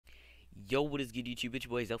Yo, what is good, YouTube? It's your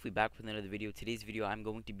boy Zelfie back with another video. Today's video, I'm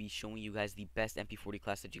going to be showing you guys the best MP40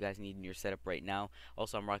 class that you guys need in your setup right now.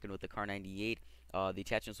 Also, I'm rocking with the Car 98. The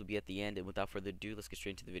attachments will be at the end, and without further ado, let's get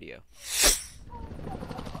straight into the video.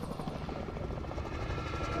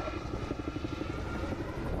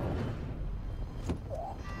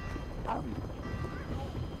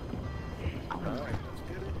 Alright, let's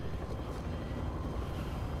get it.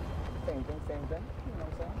 Same thing. You know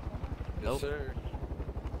what I'm saying? Nope. Yes, sir.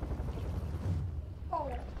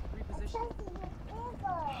 Reposition.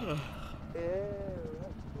 Yeah,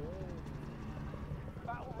 that's good.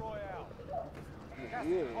 Battle Royale. Gas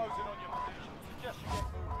Yeah. is closing on your position. Suggest you get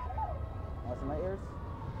moving. Want some of my ears?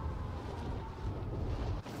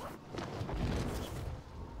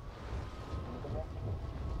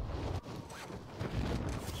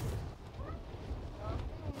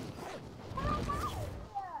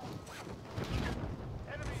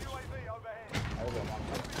 Enemy UAV overhead. I will want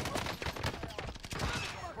them.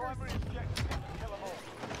 Primary objective is to kill them all.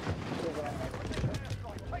 Take it away.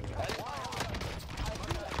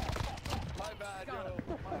 My bad, yo.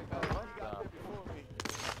 My bad. You got there before me.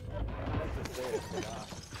 That's just there.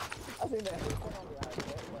 I seen that.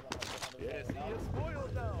 Yeah, see, you're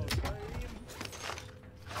spoiled now. You know what I mean?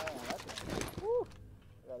 Woo.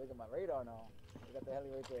 Look at my radar now. We got the heli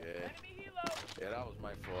right there. Yeah. Yeah, that was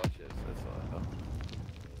my fault. Yes, that's all I know.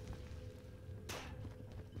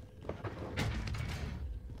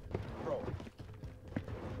 Bro.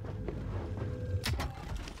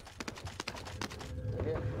 Right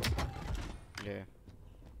here. Yeah.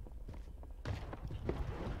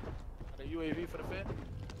 The UAV for the fan?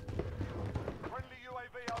 Friendly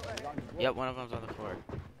UAV overhead. Yep, one of them's on the floor.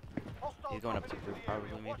 Hostile He's going up to dropping roof, into the area.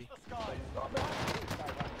 probably, Watch maybe. the skies.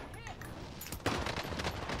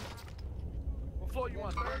 What floor you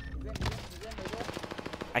on, third?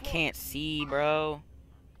 I can't see, bro.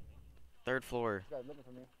 Third floor. This guy's looking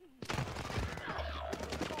for me.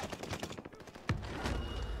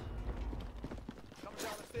 Coming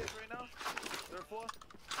down the stairs right now? Third floor?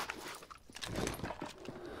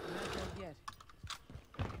 Not dead yet.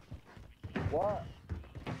 What?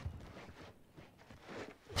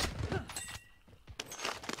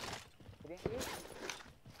 He didn't eat?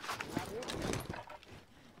 Not eat?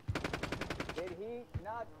 Did he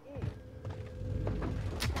not eat?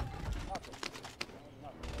 Nothing.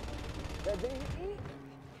 Did he eat?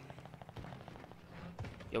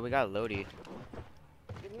 Yo, we got Lodi. Did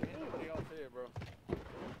he Ain't eat? nobody else here, bro.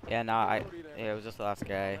 Yeah, nah, yeah, it was just the last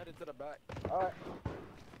guy. Headed to the back. Alright.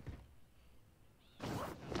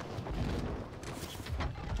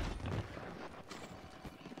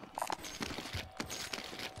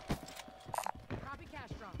 Copy cash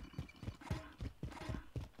drop.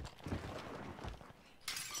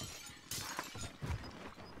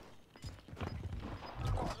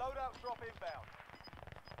 Loadout drop inbound.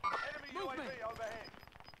 Enemy Movement. UAV overhead.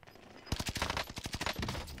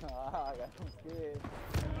 Ah, I got some scared.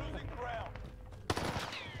 Losing ground.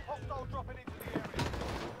 Hostile dropping into the area.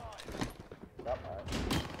 Yep, alright.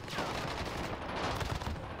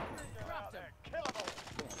 Get out there. Kill them all.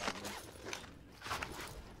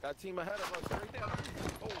 Got team ahead of us right there.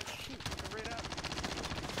 Oh, shoot. They're right out.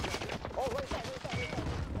 Oh, right side.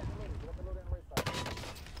 You got the load in the right side.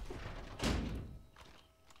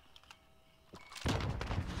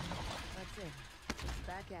 That's it.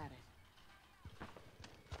 Back at it.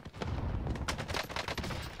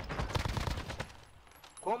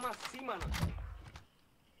 Como assim, mano?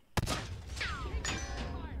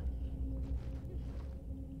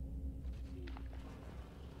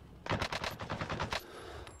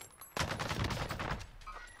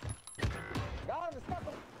 Got him, stop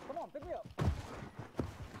him. Come on, pick me up.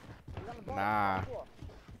 He's on the bar. Nah. On the floor.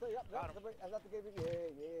 So, yep, I got to give you,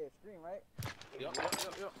 yeah, screen, right? Yup.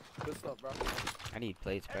 Good stuff, bro. I need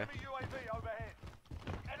plates, bro. Enemy UAV overhead.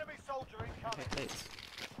 Enemy soldier Okay, incoming. plates.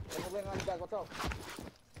 There's a lane on your back, watch out.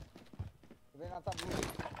 There's a lane on top of you.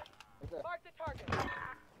 Right there. Mark the target.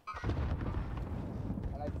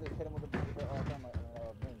 And I just hit him with the thermite,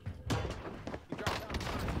 bring. He dropped down.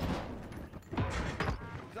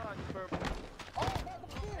 He's on you, purple. Oh, that's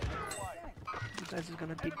the kid! You guys is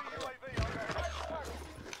gonna be. Enemy UAV overhead.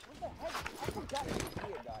 What the heck? I forgot he was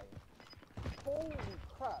here, guy. Holy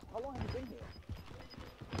crap, how long have you been here?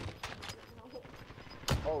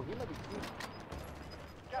 Oh, he might be cheating.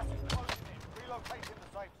 Gas is closing in. Relocating the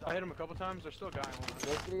safe I zone. hit him a couple times. There's still a guy on one.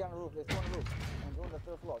 There's three on the roof, there's two on the roof. And two on the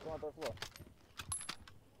third floor, two on the third floor.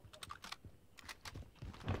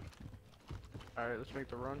 Alright, let's make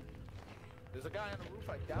the run. There's a guy on the roof,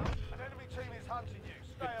 I doubt. An enemy team is hunting you.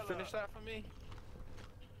 Stay alert. Finish that for me.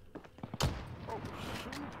 Oh,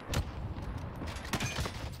 shoot.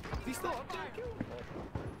 He's still up there. Kill him.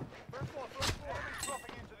 First floor, first floor. Enemy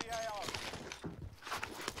dropping into the AO.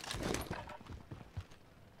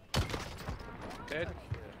 Dead.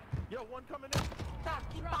 Yo, one coming in.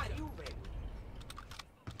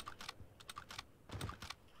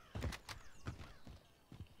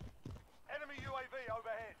 Enemy UAV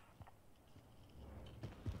overhead.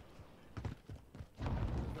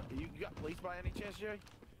 You got placed by any chance, Jerry?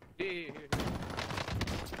 Yeah.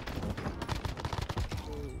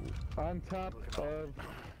 On top of.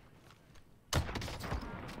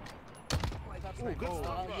 Ooh, good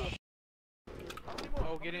stuff.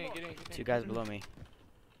 Oh, get in. Two guys below me.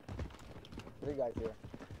 3 guys here.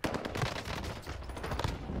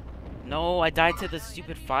 No, I died to the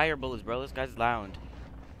stupid fire bullets, bro. This guy's loud.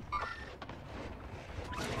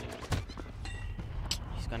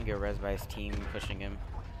 He's gonna get rezzed by his team pushing him.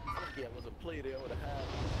 Yeah, it was a play there with a half.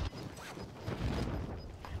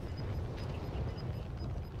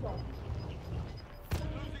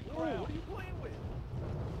 Ooh, what are you playing with?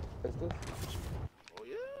 Pistols? Oh,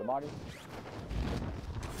 yeah? The Marty?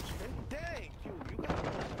 Dang, you got it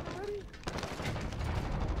already?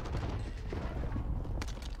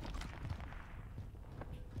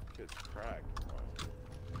 It's cracked.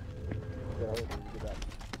 Get out, get back.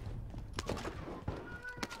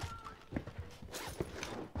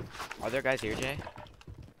 Are there guys here, Jay?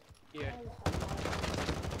 Yeah. Nice,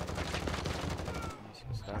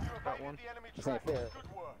 good stuff. Got one. The enemy This ain't track. fair.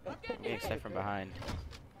 Good work. Getting sniped from behind.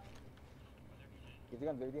 Get the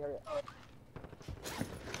gun, baby, hurry up.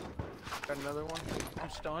 Got another one. I'm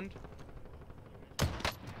stunned.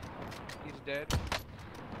 He's dead.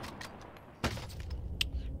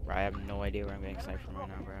 Bro, I have no idea where I'm getting sniped from right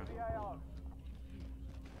now, bro. The AO.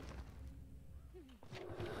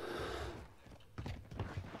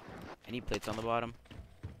 Any plates on the bottom?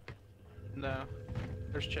 No.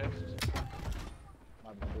 There's chests.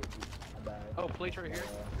 My bad, baby. I died. Oh, plates right here.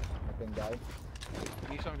 My thing died.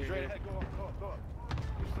 Need something Straight here. ahead, go up.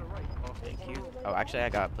 Push to the right. Oh, Thank you. Oh, actually, I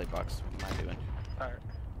got a plate box. What am I doing? alright.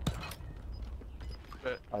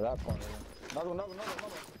 Oh, that corner. Another one.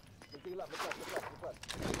 Look to your left.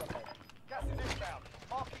 Gas is inbound.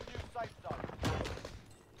 Marking new safe zone.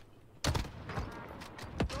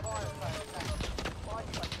 Fire sale. Fire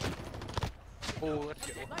sale. Oh, let's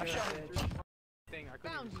get one. Thing, I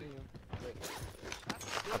couldn't even see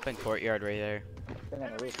him. Up in courtyard right there. Thing on the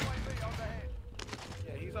Enemy roof. UAV overhead.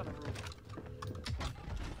 Yeah, he's on the roof.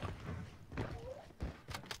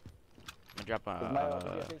 I'm gonna drop Is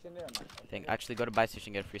my gas station there or not? thing. Actually, go to buy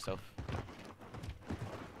station, get it for yourself.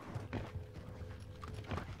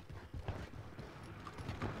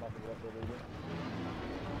 I'm about to go up there, baby.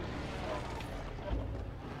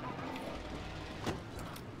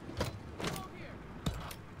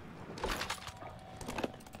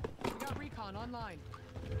 We got recon online.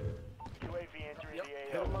 UAV entering Yep, the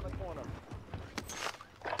hit AO. him on the corner.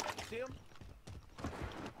 See him?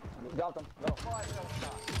 Dropped him. Go. Fire sale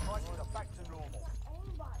start. Prices are back to normal.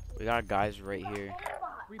 We got guys right here.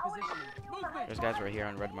 Repositioning. Movement. There's guys right here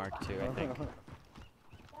on red mark too, I think.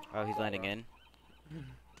 Oh, he's landing in.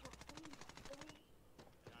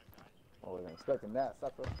 Oh, we're expecting that,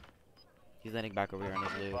 sucker. He's landing back over here on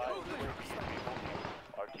his loot.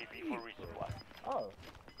 RTB for resupply. Oh.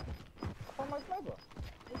 I found my sniper.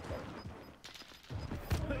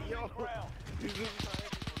 Yo, Ground.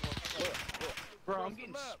 Bro, I'm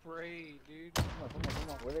getting sprayed, dude. Come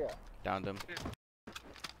on. Where they at? Downed him.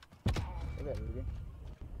 Where they at, baby?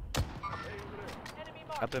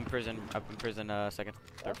 Up in prison, second,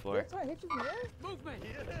 third floor. That's right, hit you from there? Movement.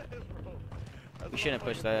 yes, bro. We shouldn't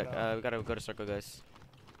push that. We gotta go to circle, guys.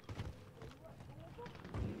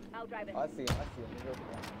 I'll drive it. I see him. Let's go.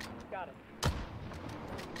 Got it.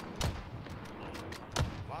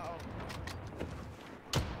 Wow.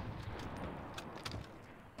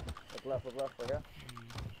 Look left, right here.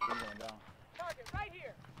 He's going down. Target right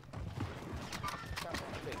here.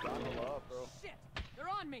 Hey, Donald up, bro. Shit. They're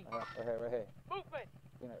on me. Right here. Movement.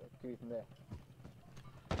 You know, QB from there.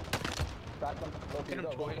 Back them. Go, Hit him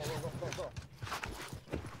go. twice. Go.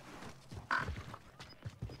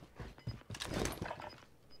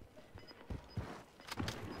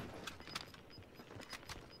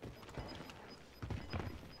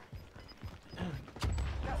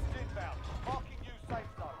 Gas is inbound. Marking new safe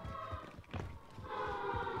zone.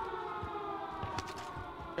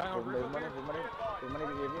 Guy on There's roof up money, here. there's money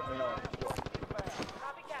to give you. I know.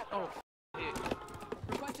 Copy gas. Oh, hit.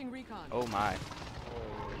 Requesting recon. Oh my.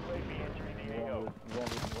 UAV entering the You AO. won't be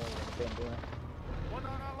doing it. One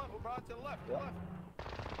on our level, bro. To the left. Yeah. Left.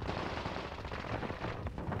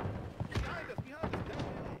 Behind us. Down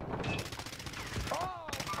there. Oh,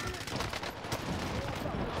 shit.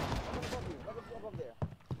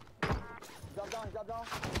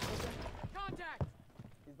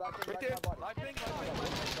 back in Right my there. body. Live ping, Be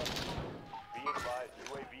advised,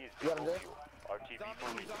 UAV is You got him, below Jay? you. RTB for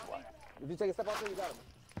resupply. If you take a step out there, you got him.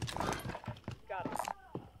 Got it.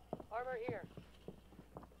 Armor here.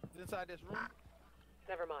 It's inside this room.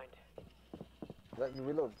 Never mind. Let you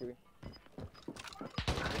reload, Kiwi. Right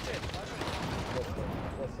there.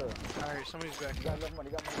 Yes, sir. Alright, somebody's back. You got enough money.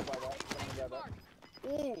 You got money to buy that. Somebody got that.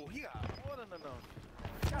 Ooh, he got more than enough.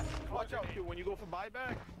 Watch out, Q. When you go for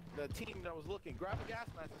buyback, the team that was looking, grab a gas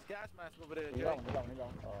mask. There's gas mask over there, You Jay. got one. You got one. You got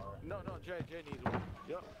one. Alright. No, Jay needs one.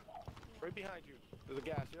 Yep. Right behind you. There's a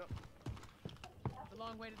gas, yep. It's a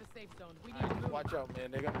long way to the safe zone. We need to move. Watch out,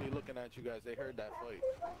 man. They're gonna be looking at you guys. They heard that fight.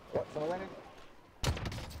 What? Someone landed?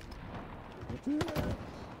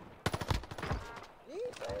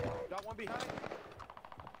 Got one behind.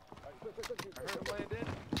 Quick. I heard him land in.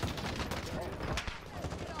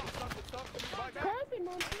 It's tough. Buyback.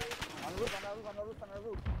 On the roof, on the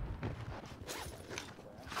roof.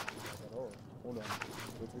 Oh, hold on.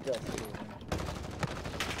 What's the gas?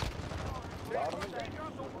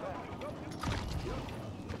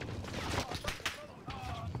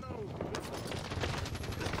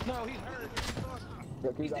 No, he's hurt.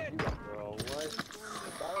 Yo, Kiwi got. Bro, what?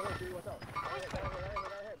 Right here, Kiwi, watch out. Right here.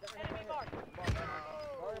 Enemy marked. Enemy marked.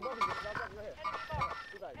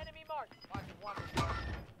 Enemy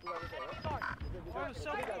marked. Oh,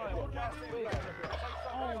 self-fire. What am I doing?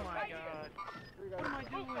 Oh my god. What am I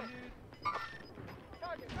doing, dude?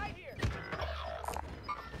 Target right here.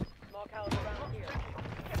 Small caliber round here.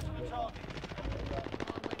 Get to the target.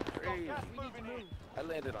 Crazy. Gas moving in. I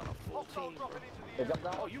landed on a full Hostile team. dropping into Hey, the jump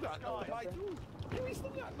down. Oh, you got enough to buy too. We still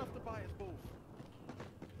got enough to buy us both.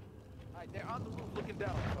 Alright, they're on the roof looking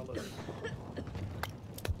down, fellas.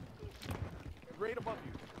 Right above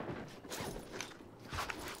you.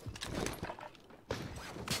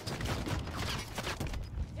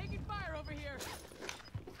 Taking fire over here.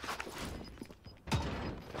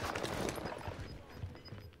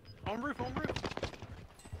 On roof. Got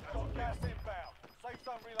gas inbound. Safe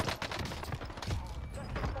zone reload.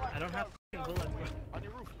 I don't have f***ing bullets, bro. On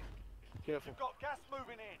your roof. Careful. You've got gas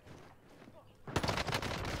moving in.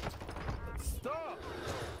 Stop!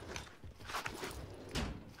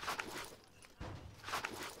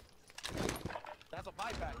 That's a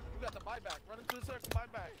buyback. You got the buyback. Run into the circle,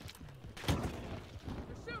 buyback.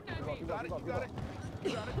 They're shooting at me. You got it.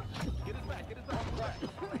 Get his back. Let's go.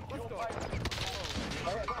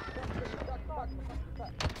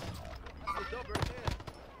 That's the dub right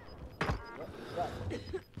there.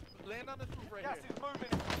 Land on this roof right Gas here. is moving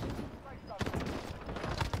in. Safe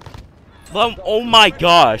zone. Oh my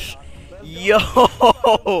gosh. Yo.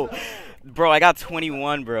 Bro, I got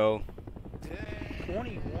 21, bro.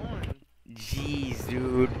 21. Jeez,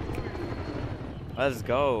 dude. Let's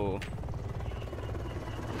go.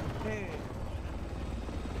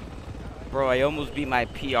 Bro, I almost beat my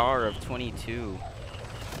PR of 22.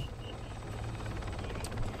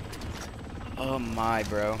 Oh my,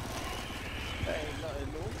 bro.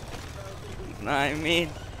 Nah, I mean,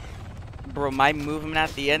 bro, my movement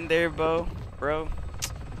at the end there, bro.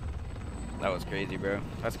 That was crazy, bro.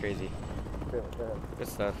 That's crazy. Good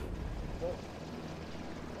stuff.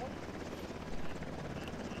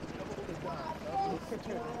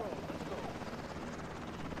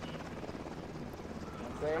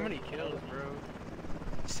 How many kills, bro?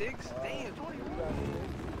 6? Damn, 21.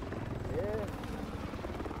 Yeah.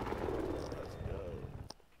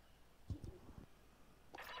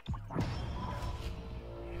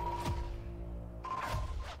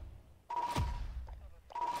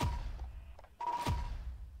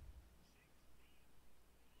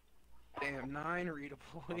 Damn, 9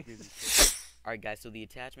 redeploys. Alright, guys, so the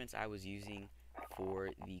attachments I was using for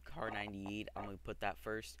the Car 98, I'm going to put that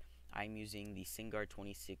first. I'm using the Singar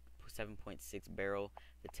 7.6 barrel,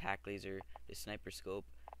 the tack laser, the sniper scope,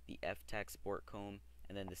 the F-Tac sport comb,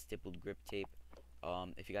 and then the stippled grip tape.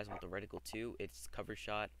 If you guys want the reticle too, it's cover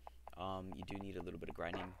shot. You do need a little bit of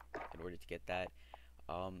grinding in order to get that.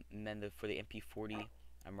 And then for the MP40,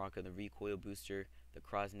 I'm rocking the recoil booster, the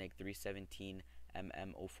Krosnick 317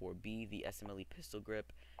 MM04B, the SMLE pistol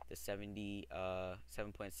grip, the 7.62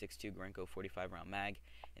 Grenko 45 round mag,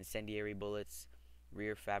 incendiary bullets,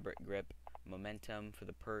 rear fabric grip, momentum for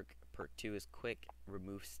the perk 2 is quick,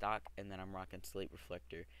 remove stock, and then I'm rocking slate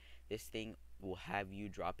reflector. This thing will have you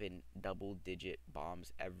drop in double-digit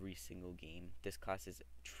bombs every single game. This class is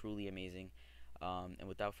truly amazing. And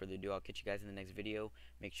without further ado, I'll catch you guys in the next video.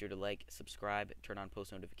 Make sure to like, subscribe, turn on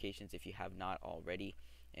post notifications if you have not already.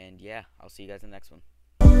 And yeah, I'll see you guys in the next one.